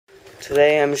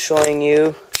Today I'm showing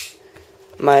you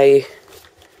my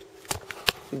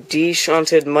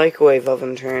Deshunted microwave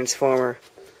oven transformer.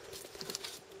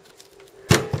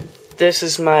 This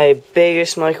is my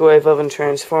biggest microwave oven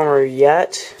transformer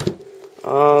yet.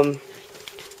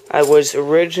 I was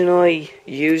originally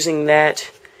using that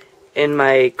in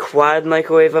my quad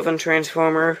microwave oven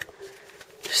transformer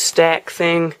stack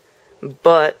thing,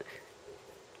 but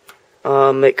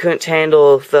it couldn't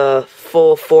handle the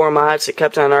full 4 mots. It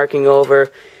kept on arcing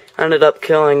over. I ended up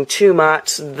killing 2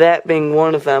 mots, that being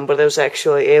one of them, but I was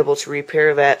actually able to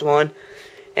repair that one.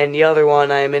 And the other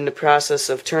one I am in the process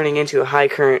of turning into a high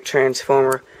current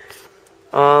transformer.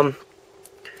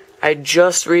 I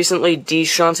just recently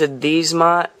deshunted these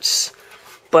mots,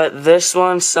 but this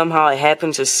one somehow I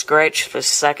happened to scratch the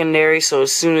secondary, so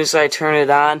as soon as I turn it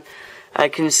on, I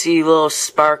can see little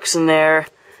sparks in there,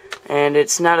 and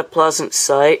it's not a pleasant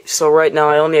sight. So right now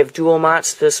I only have dual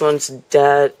mots. This one's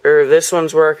dead, or this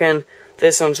one's working,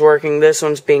 this one's working, this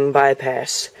one's being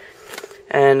bypassed.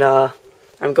 And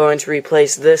I'm going to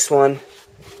replace this one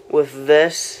with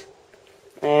this,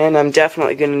 and I'm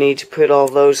definitely going to need to put all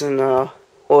those in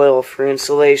oil for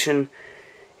insulation,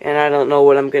 and I don't know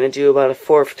what I'm going to do about a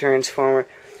 4th transformer.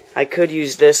 I could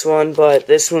use this one, but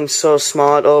this one's so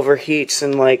small it overheats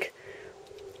in like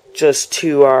just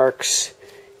 2 arcs,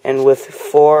 and with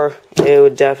 4 it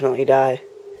would definitely die.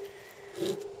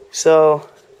 So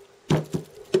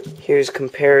here's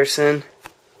comparison.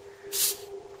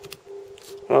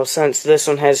 Well, since this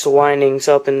one has the windings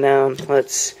up and down,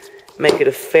 let's make it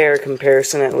a fair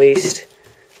comparison at least.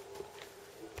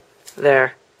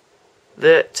 There.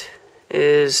 That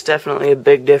is definitely a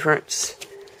big difference.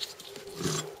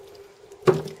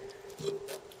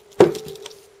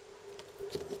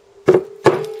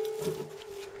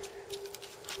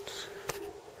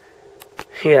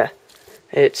 Yeah,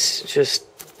 it's just,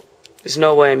 there's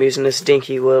no way I'm using this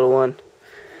dinky little one.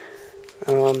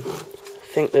 I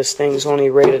think this thing's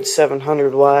only rated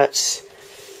 700 watts.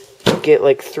 You get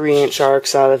like 3-inch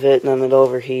arcs out of it, and then it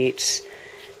overheats.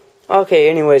 Okay,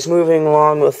 anyways, moving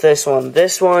along with this one.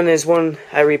 This one is one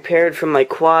I repaired from my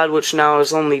quad, which now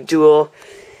is only dual.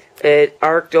 It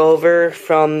arced over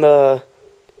from the,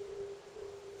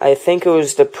 I think it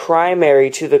was the primary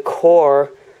to the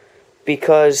core,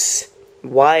 because,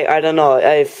 why, I don't know,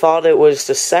 I thought it was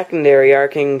the secondary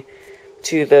arcing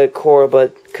to the core,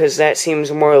 but because that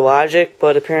seems more logic,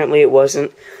 but apparently it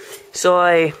wasn't. So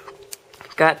I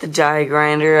got the die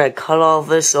grinder, I cut all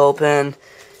this open,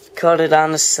 cut it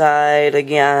on the side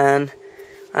again.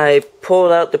 I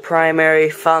pulled out the primary,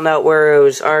 found out where it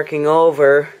was arcing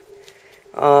over,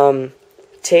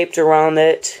 taped around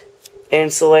it,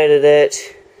 insulated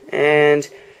it, and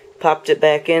popped it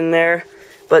back in there.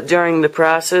 But during the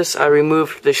process, I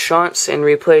removed the shunts and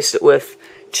replaced it with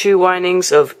 2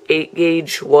 windings of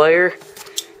 8-gauge wire.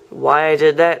 Why I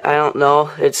did that, I don't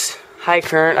know. It's high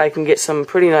current. I can get some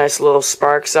pretty nice little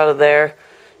sparks out of there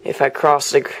if I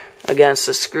cross it against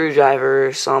a screwdriver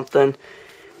or something.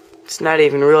 It's not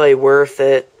even really worth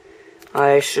it.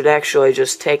 I should actually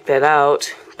just take that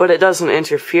out, but it doesn't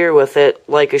interfere with it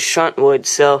like a shunt would,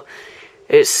 so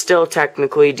it's still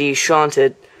technically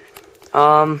deshunted.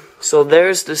 So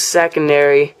there's the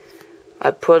secondary. I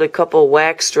put a couple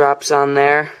wax drops on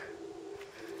there,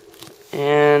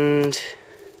 and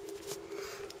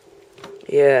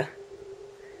yeah,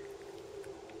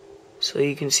 so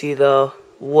you can see the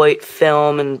white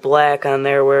film and black on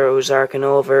there where it was arcing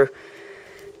over.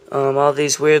 All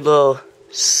these weird little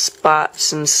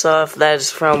spots and stuff, that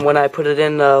is from when I put it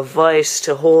in the vise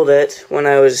to hold it when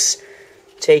I was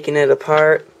taking it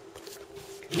apart.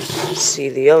 See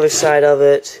the other side of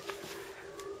it.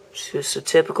 It's just a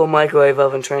typical microwave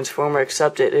oven transformer,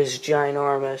 except it is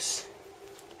ginormous.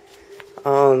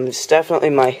 It's definitely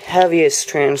my heaviest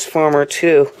transformer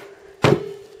too.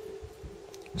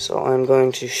 So I'm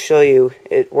going to show you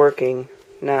it working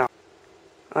now.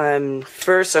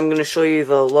 First I'm going to show you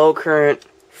the low current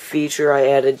feature I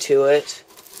added to it.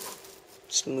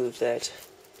 Just move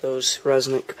those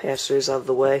resonant capacitors out of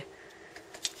the way,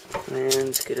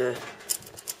 and get a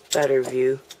better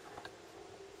view.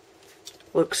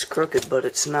 Looks crooked, but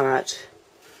it's not.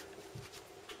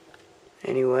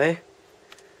 Anyway,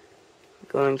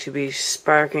 going to be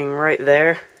sparking right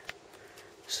there.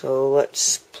 So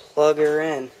let's plug her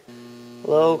in.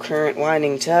 Low current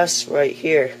winding test right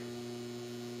here.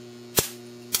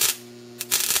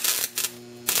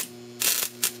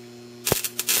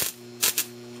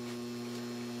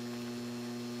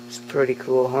 It's pretty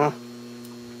cool, huh?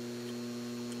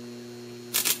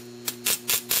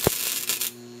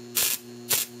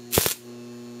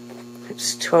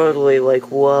 It's totally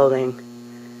like welding.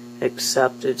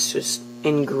 except it's just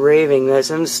engraving this,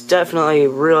 and it's definitely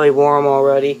really warm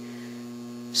already.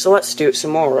 So let's do it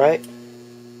some more, right?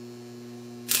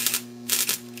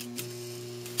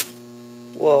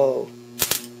 Whoa.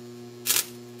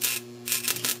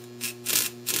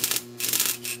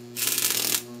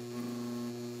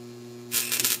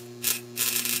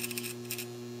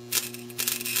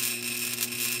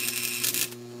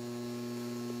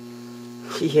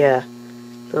 Yeah,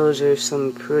 those are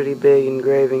some pretty big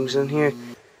engravings in here.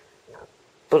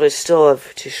 But I still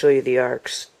have to show you the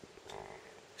arcs.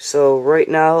 So right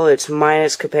now it's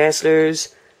minus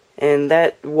capacitors, and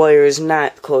that wire is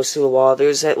not close to the wall.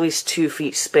 There's at least 2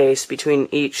 feet space between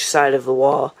each side of the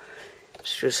wall.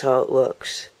 It's just how it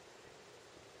looks.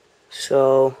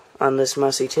 So on this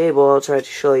messy table, I'll try to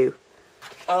show you.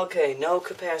 Okay, no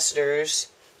capacitors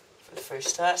for the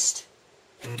first test.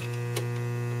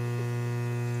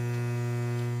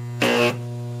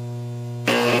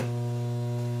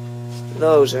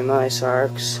 Those are nice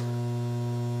arcs.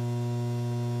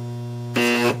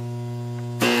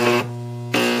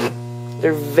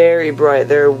 They're very bright.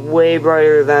 They're way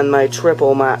brighter than my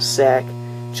triple mat stack.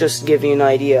 Just to give you an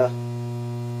idea.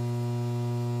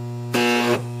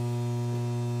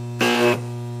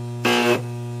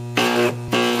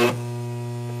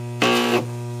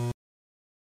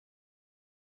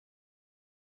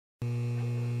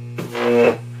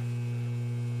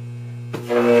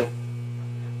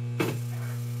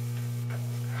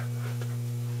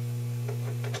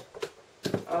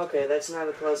 Okay, that's not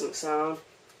a pleasant sound.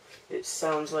 It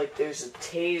sounds like there's a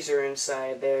taser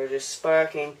inside there just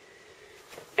sparking.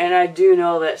 And I do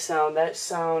know that sound. That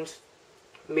sound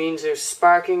means there's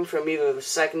sparking from either the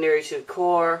secondary to the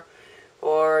core,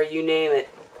 or you name it.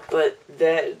 But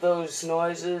those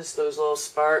noises, those little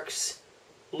sparks,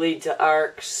 lead to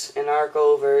arcs and arc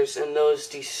overs, and those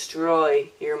destroy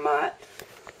your mott.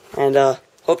 And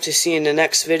hope to see you in the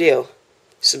next video.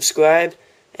 Subscribe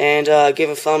and give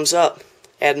a thumbs up.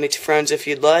 Add me to friends if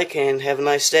you'd like, and have a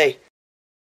nice day.